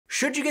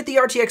Should you get the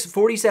RTX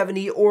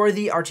 4070 or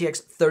the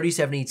RTX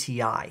 3070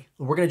 Ti?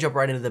 We're gonna jump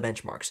right into the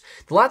benchmarks.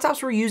 The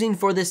laptops we're using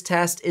for this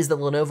test is the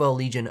Lenovo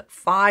Legion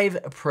 5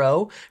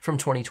 Pro from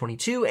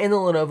 2022 and the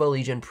Lenovo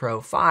Legion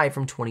Pro 5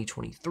 from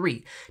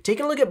 2023.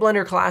 Taking a look at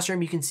Blender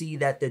Classroom, you can see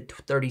that the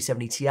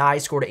 3070 Ti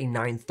scored a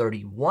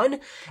 931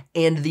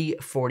 and the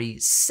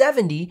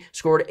 4070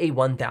 scored a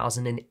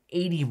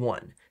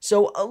 1081.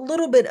 So a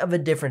little bit of a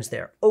difference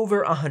there,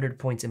 over 100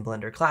 points in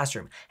Blender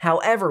Classroom.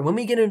 However, when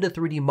we get into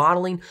 3D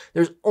modeling,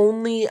 there's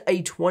only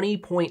a 20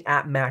 point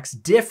at max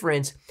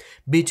difference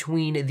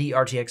between the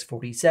RTX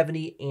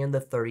 4070 and the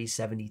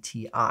 3070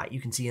 Ti. You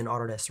can see in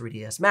Autodesk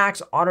 3ds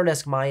Max,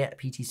 Autodesk Maya,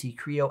 PTC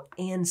CREO,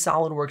 and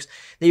Solidworks,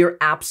 they are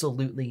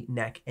absolutely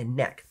neck and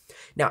neck.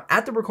 Now,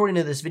 at the recording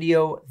of this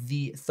video,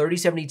 the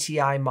 3070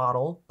 Ti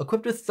model,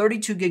 equipped with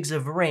 32 gigs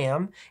of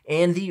RAM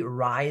and the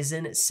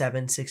Ryzen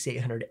 7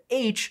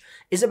 6800H,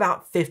 is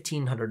about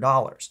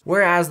 $1,500.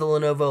 Whereas the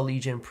Lenovo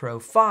Legion Pro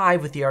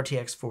 5 with the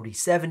RTX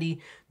 4070,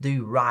 the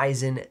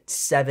Ryzen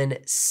 7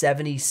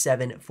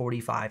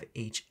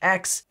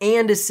 7745HX,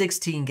 and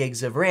 16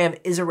 gigs of RAM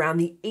is around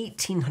the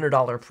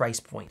 $1,800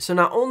 price point. So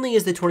not only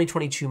is the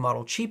 2022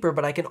 model cheaper,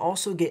 but I can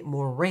also get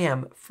more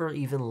RAM for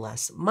even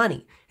less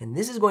money. And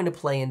this is going to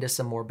play into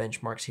some more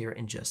benchmarks here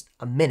in just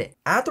a minute.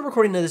 At the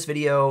recording of this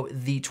video,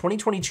 the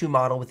 2022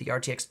 model with the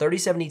RTX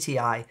 3070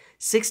 Ti,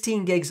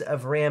 16 gigs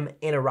of RAM,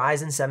 and a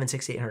Ryzen 7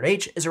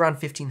 6800H is around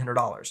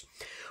 $1,500.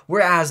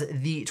 Whereas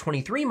the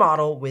 23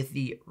 model with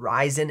the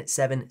Ryzen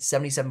 7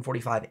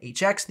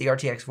 7745HX, the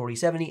RTX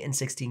 4070, and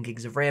 16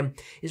 gigs of RAM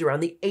is around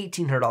the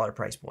 $1,800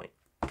 price point.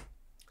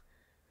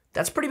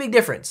 That's a pretty big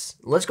difference.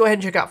 Let's go ahead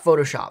and check out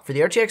Photoshop. For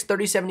the RTX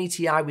 3070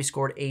 Ti, we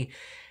scored a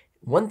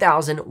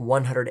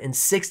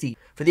 1,160.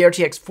 For the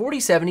RTX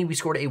 4070, we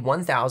scored a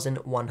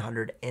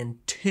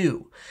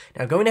 1,102.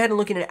 Now going ahead and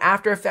looking at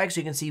After Effects,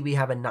 you can see we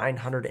have a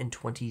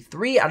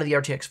 923 out of the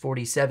RTX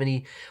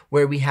 4070,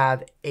 where we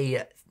have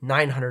a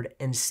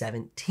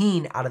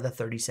 917 out of the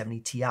 3070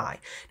 Ti. Now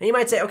you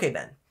might say, okay,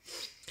 Ben,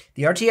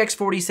 the RTX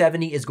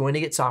 4070 is going to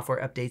get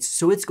software updates,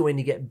 so it's going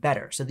to get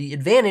better. So the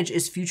advantage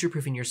is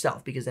future-proofing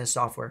yourself, because as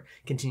software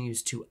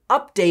continues to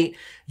update,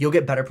 you'll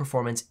get better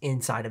performance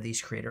inside of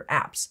these creator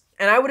apps.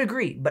 And I would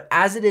agree, but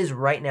as it is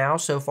right now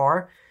so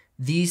far,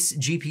 these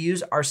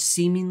GPUs are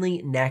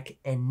seemingly neck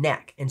and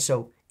neck. And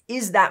so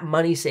is that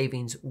money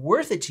savings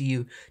worth it to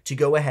you to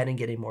go ahead and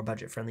get a more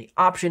budget-friendly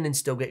option and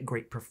still get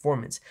great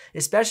performance,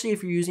 especially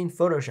if you're using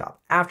Photoshop,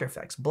 After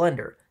Effects,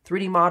 Blender,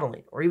 3D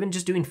modeling, or even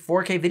just doing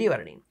 4K video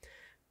editing?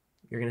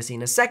 You're gonna see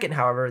in a second,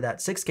 however, that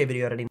 6K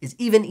video editing is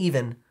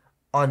even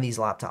on these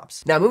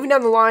laptops. Now, moving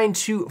down the line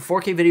to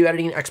 4K video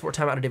editing, export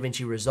time out of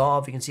DaVinci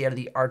Resolve, you can see out of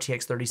the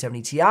RTX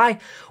 3070 Ti,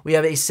 we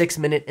have a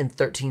 6-minute and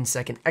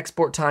 13-second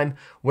export time,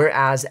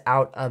 whereas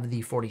out of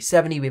the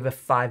 4070, we have a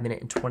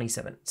 5-minute and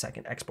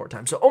 27-second export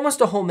time. So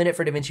almost a whole minute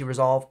for DaVinci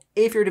Resolve.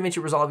 If you're a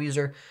DaVinci Resolve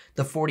user,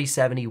 the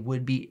 4070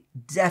 would be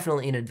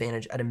definitely an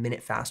advantage at a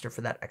minute faster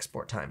for that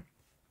export time.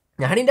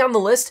 Now, heading down the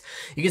list,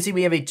 you can see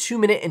we have a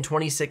 2-minute and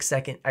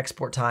 26-second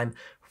export time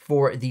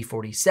for the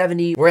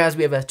 4070, whereas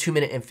we have a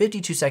 2-minute and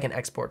 52-second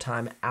export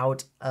time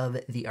out of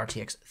the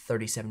RTX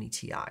 3070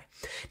 Ti.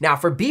 Now,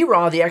 for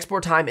BRAW, the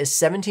export time is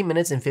 17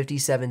 minutes and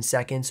 57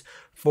 seconds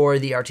for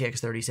the RTX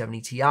 3070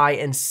 Ti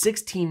and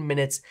 16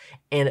 minutes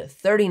and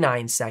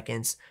 39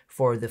 seconds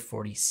for the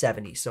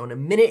 4070. So a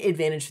minute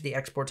advantage for the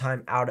export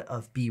time out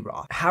of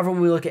BRAW. However,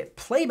 when we look at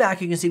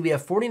Playback, you can see we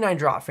have 49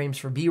 drop frames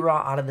for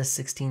BRAW out of the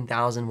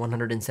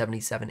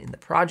 16,177 in the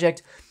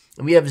project.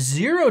 And we have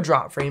 0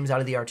 drop frames out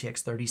of the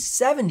RTX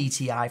 3070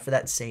 Ti for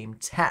that same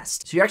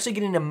test. So you're actually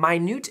getting a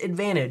minute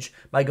advantage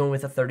by going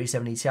with a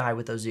 3070 Ti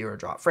with those 0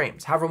 drop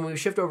frames. However, when we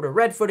shift over to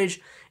red footage,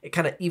 it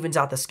kind of evens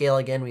out the scale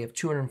again. We have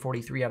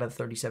 243 out of the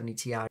 3070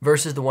 Ti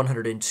versus the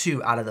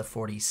 102 out of the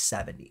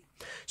 4070.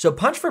 So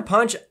punch for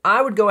punch,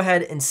 I would go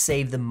ahead and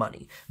save the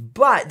money.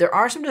 But there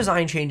are some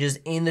design changes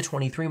in the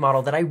 23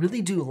 model that I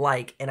really do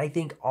like and I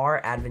think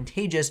are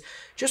advantageous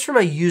just from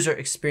a user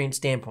experience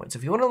standpoint. So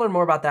if you want to learn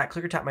more about that,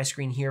 click or tap my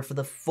screen here for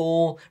the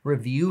full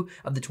review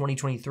of the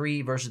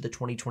 2023 versus the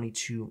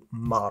 2022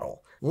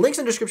 model. Links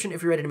in the description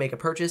if you're ready to make a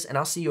purchase, and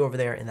I'll see you over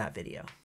there in that video.